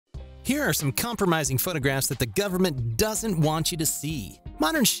Here are some compromising photographs that the government doesn't want you to see.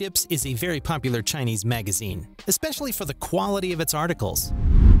 Modern Ships is a very popular Chinese magazine, especially for the quality of its articles.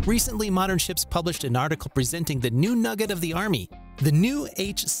 Recently, Modern Ships published an article presenting the new nugget of the Army, the new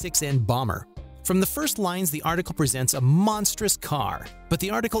H-6N bomber. From the first lines, the article presents a monstrous car, but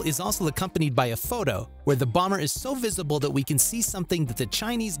the article is also accompanied by a photo where the bomber is so visible that we can see something that the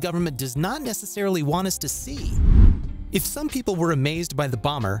Chinese government does not necessarily want us to see. If some people were amazed by the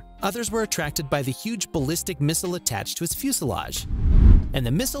bomber, others were attracted by the huge ballistic missile attached to its fuselage. And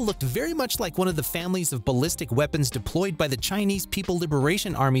the missile looked very much like one of the families of ballistic weapons deployed by the Chinese People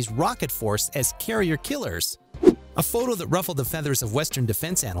Liberation Army's rocket force as carrier killers. A photo that ruffled the feathers of Western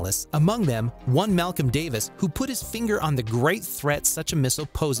defense analysts, among them one Malcolm Davis, who put his finger on the great threat such a missile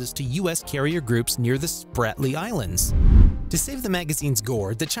poses to U.S. carrier groups near the Spratly Islands. To save the magazine's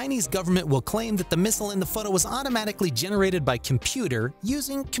gore, the Chinese government will claim that the missile in the photo was automatically generated by computer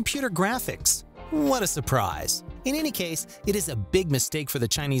using computer graphics. What a surprise! In any case, it is a big mistake for the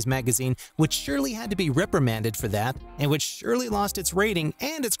Chinese magazine, which surely had to be reprimanded for that, and which surely lost its rating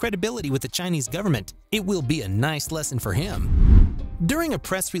and its credibility with the Chinese government. It will be a nice lesson for him. During a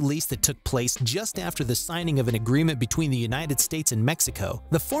press release that took place just after the signing of an agreement between the United States and Mexico,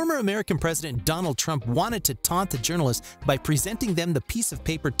 the former American President Donald Trump wanted to taunt the journalists by presenting them the piece of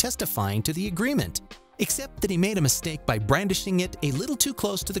paper testifying to the agreement. Except that he made a mistake by brandishing it a little too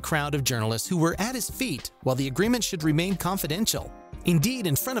close to the crowd of journalists who were at his feet while the agreement should remain confidential. Indeed,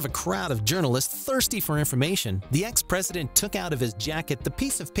 in front of a crowd of journalists thirsty for information, the ex-president took out of his jacket the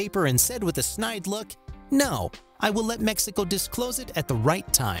piece of paper and said with a snide look, "No, I will let Mexico disclose it at the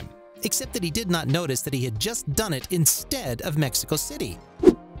right time." Except that he did not notice that he had just done it instead of Mexico City.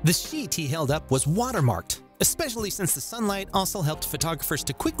 The sheet he held up was watermarked, especially since the sunlight also helped photographers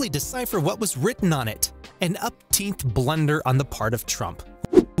to quickly decipher what was written on it. An upteenth blunder on the part of Trump,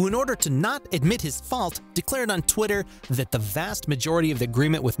 who, in order to not admit his fault, declared on Twitter that the vast majority of the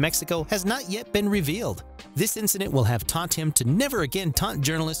agreement with Mexico has not yet been revealed. This incident will have taught him to never again taunt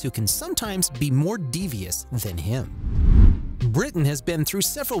journalists who can sometimes be more devious than him. Britain has been through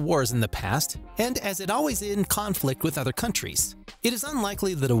several wars in the past, and as it always is in conflict with other countries, it is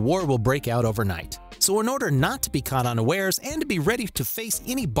unlikely that a war will break out overnight. So in order not to be caught unawares and to be ready to face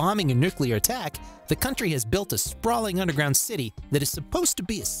any bombing or nuclear attack, the country has built a sprawling underground city that is supposed to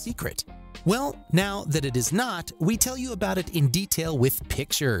be a secret. Well, now that it is not, we tell you about it in detail with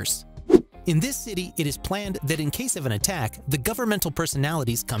pictures. In this city, it is planned that in case of an attack, the governmental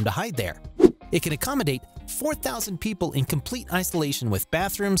personalities come to hide there. It can accommodate 4,000 people in complete isolation with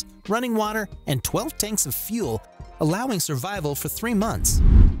bathrooms, running water, and 12 tanks of fuel, allowing survival for 3 months.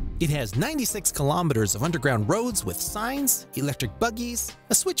 It has 96 kilometers of underground roads with signs, electric buggies,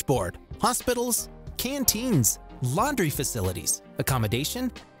 a switchboard, hospitals, canteens, laundry facilities,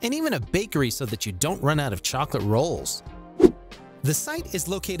 accommodation, and even a bakery so that you don't run out of chocolate rolls. The site is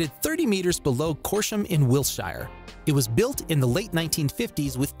located 30 meters below Corsham in Wiltshire. It was built in the late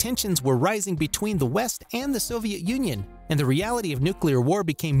 1950s with tensions were rising between the West and the Soviet Union, and the reality of nuclear war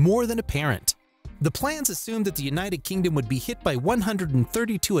became more than apparent. The plans assumed that the United Kingdom would be hit by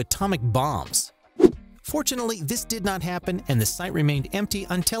 132 atomic bombs. Fortunately, this did not happen, and the site remained empty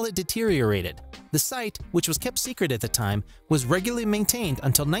until it deteriorated. The site, which was kept secret at the time, was regularly maintained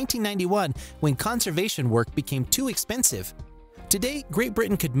until 1991 when conservation work became too expensive. Today, Great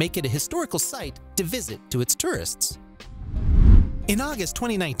Britain could make it a historical site to visit to its tourists. In August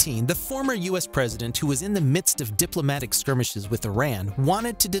 2019, the former US president, who was in the midst of diplomatic skirmishes with Iran,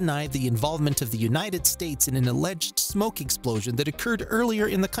 wanted to deny the involvement of the United States in an alleged smoke explosion that occurred earlier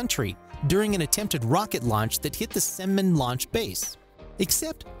in the country during an attempted rocket launch that hit the Semmen launch base.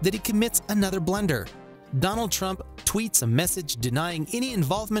 Except that he commits another blunder. Donald Trump tweets a message denying any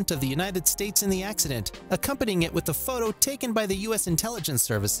involvement of the United States in the accident, accompanying it with a photo taken by the US intelligence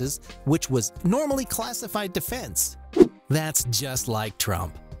services, which was normally classified defense. That's just like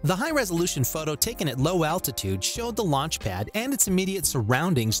Trump. The high-resolution photo taken at low altitude showed the launch pad and its immediate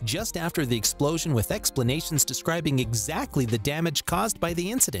surroundings just after the explosion, with explanations describing exactly the damage caused by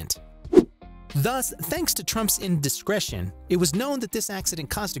the incident. Thus, thanks to Trump's indiscretion, it was known that this accident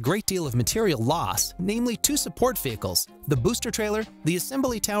caused a great deal of material loss, namely 2 support vehicles, the booster trailer, the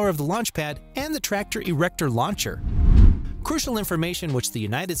assembly tower of the launch pad, and the tractor erector launcher. Crucial information which the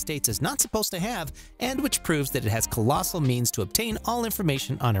United States is not supposed to have, and which proves that it has colossal means to obtain all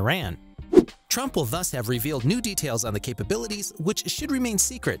information on Iran. Trump will thus have revealed new details on the capabilities, which should remain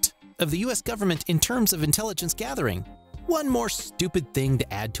secret, of the US government in terms of intelligence gathering. One more stupid thing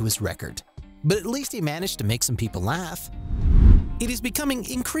to add to his record. But at least he managed to make some people laugh. It is becoming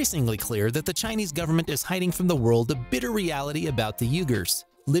increasingly clear that the Chinese government is hiding from the world a bitter reality about the Uyghurs.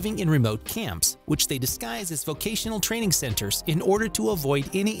 living in remote camps, which they disguise as vocational training centers in order to avoid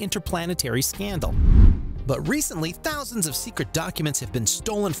any interplanetary scandal. But recently, thousands of secret documents have been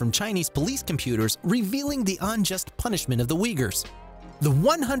stolen from Chinese police computers, revealing the unjust punishment of the Uyghurs. The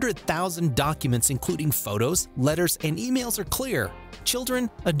 100,000 documents, including photos, letters, and emails, are clear. Children,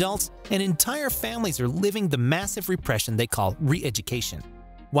 adults, and entire families are living the massive repression they call re-education,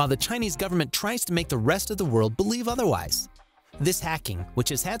 while the Chinese government tries to make the rest of the world believe otherwise. This hacking, which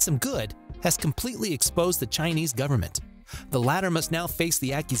has had some good, has completely exposed the Chinese government. The latter must now face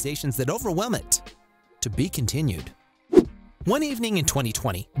the accusations that overwhelm it. To be continued. One evening in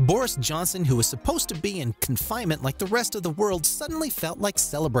 2020, Boris Johnson, who was supposed to be in confinement like the rest of the world, suddenly felt like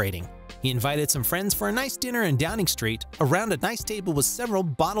celebrating. He invited some friends for a nice dinner in Downing Street around a nice table with several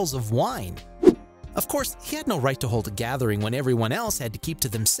bottles of wine. Of course, he had no right to hold a gathering when everyone else had to keep to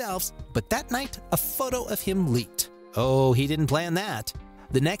themselves, but that night, a photo of him leaked. Oh, he didn't plan that.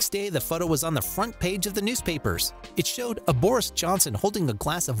 The next day, the photo was on the front page of the newspapers. It showed a Boris Johnson holding a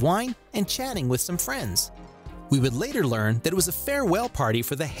glass of wine and chatting with some friends. We would later learn that it was a farewell party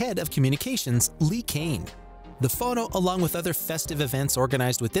for the head of communications, Lee Cain. The photo, along with other festive events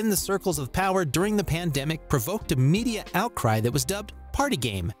organized within the circles of power during the pandemic, provoked a media outcry that was dubbed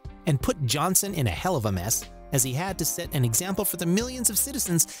Partygame and put Johnson in a hell of a mess, as he had to set an example for the millions of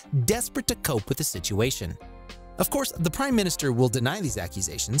citizens desperate to cope with the situation. Of course, the Prime Minister will deny these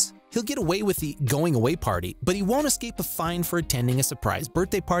accusations. He'll get away with the going away party, but he won't escape a fine for attending a surprise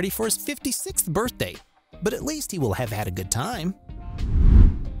birthday party for his 56th birthday. But at least he will have had a good time.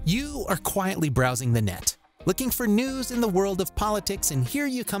 You are quietly browsing the net, looking for news in the world of politics, and here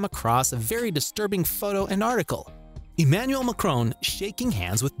you come across a very disturbing photo and article. Emmanuel Macron shaking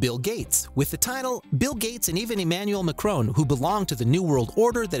hands with Bill Gates, with the title, "Bill Gates and even Emmanuel Macron, who belong to the New World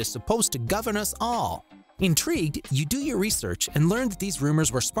Order that is supposed to govern us all." Intrigued, you do your research and learn that these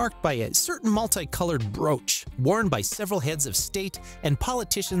rumors were sparked by a certain multicolored brooch worn by several heads of state and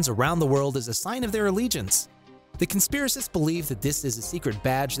politicians around the world as a sign of their allegiance. The conspiracists believe that this is a secret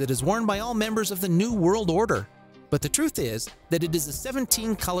badge that is worn by all members of the New World Order. But the truth is that it is a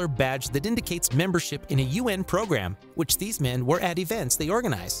 17-color badge that indicates membership in a UN program, which these men were at events they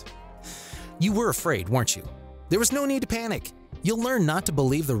organize. You were afraid, weren't you? There was no need to panic. You'll learn not to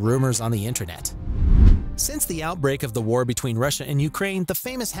believe the rumors on the internet. Since the outbreak of the war between Russia and Ukraine, the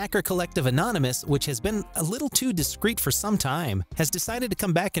famous hacker collective Anonymous, which has been a little too discreet for some time, has decided to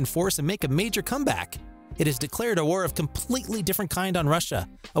come back in force and make a major comeback. It has declared a war of completely different kind on Russia,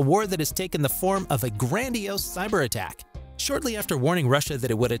 a war that has taken the form of a grandiose cyber attack. Shortly after warning Russia that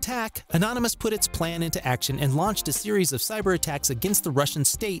it would attack, Anonymous put its plan into action and launched a series of cyber attacks against the Russian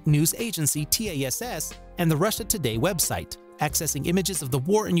state news agency TASS and the Russia Today website, accessing images of the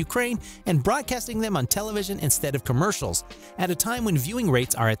war in Ukraine and broadcasting them on television instead of commercials, at a time when viewing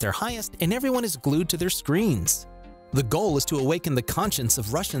rates are at their highest and everyone is glued to their screens. The goal is to awaken the conscience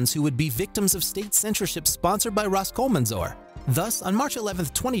of Russians who would be victims of state censorship sponsored by Roskomnadzor. Thus, on March 11,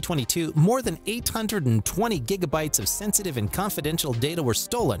 2022, more than 820 gigabytes of sensitive and confidential data were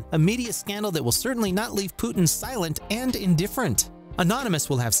stolen, a media scandal that will certainly not leave Putin silent and indifferent. Anonymous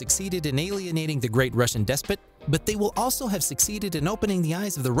will have succeeded in alienating the great Russian despot, but they will also have succeeded in opening the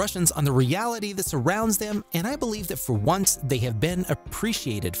eyes of the Russians on the reality that surrounds them, and I believe that for once they have been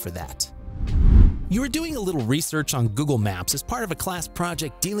appreciated for that. You are doing a little research on Google Maps as part of a class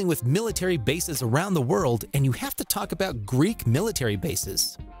project dealing with military bases around the world, and you have to talk about Greek military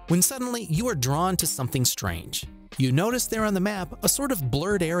bases, when suddenly you are drawn to something strange. You notice there on the map a sort of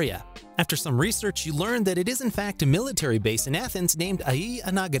blurred area. After some research, you learn that it is in fact a military base in Athens named Ai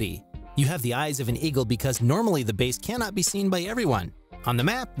Anagari. You have the eyes of an eagle because normally the base cannot be seen by everyone. On the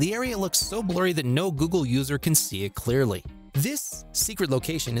map, the area looks so blurry that no Google user can see it clearly. This secret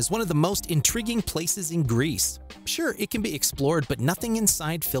location is one of the most intriguing places in Greece. Sure, it can be explored, but nothing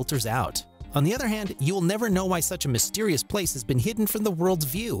inside filters out. On the other hand, you will never know why such a mysterious place has been hidden from the world's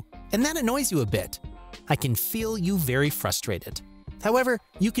view, and that annoys you a bit. I can feel you very frustrated. However,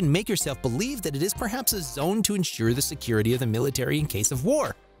 you can make yourself believe that it is perhaps a zone to ensure the security of the military in case of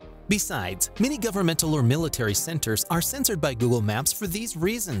war. Besides, many governmental or military centers are censored by Google Maps for these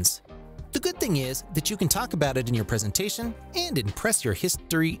reasons. The good thing is that you can talk about it in your presentation and impress your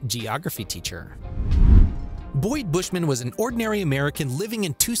history geography teacher. Boyd Bushman was an ordinary American living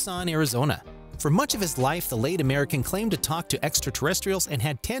in Tucson, Arizona. For much of his life, the late American claimed to talk to extraterrestrials and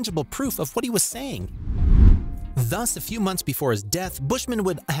had tangible proof of what he was saying. Thus, a few months before his death, Bushman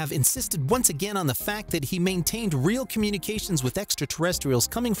would have insisted once again on the fact that he maintained real communications with extraterrestrials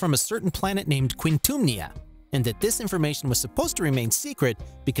coming from a certain planet named Quintumnia, and that this information was supposed to remain secret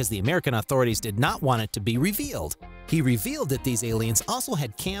because the American authorities did not want it to be revealed. He revealed that these aliens also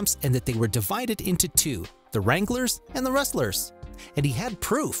had camps and that they were divided into two, the Wranglers and the Rustlers. And he had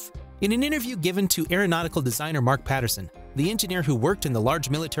proof. In an interview given to aeronautical designer Mark Patterson, the engineer who worked in the large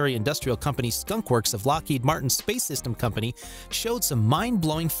military industrial company Skunk Works of Lockheed Martin's Space System Company showed some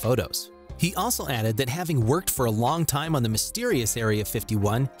mind-blowing photos. He also added that having worked for a long time on the mysterious Area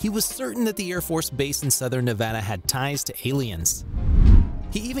 51, he was certain that the Air Force Base in southern Nevada had ties to aliens.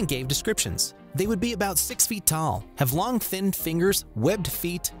 He even gave descriptions. They would be about 6 feet tall, have long thin fingers, webbed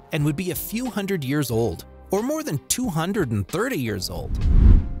feet, and would be a few hundred years old, or more than 230 years old.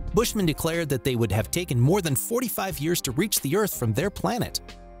 Bushman declared that they would have taken more than 45 years to reach the Earth from their planet.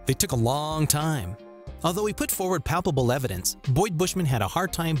 They took a long time. Although he put forward palpable evidence, Boyd Bushman had a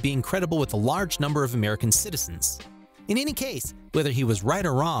hard time being credible with a large number of American citizens. In any case, whether he was right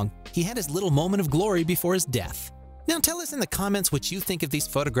or wrong, he had his little moment of glory before his death. Now tell us in the comments what you think of these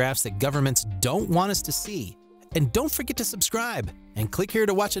photographs that governments don't want us to see. And don't forget to subscribe and click here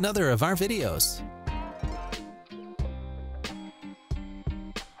to watch another of our videos.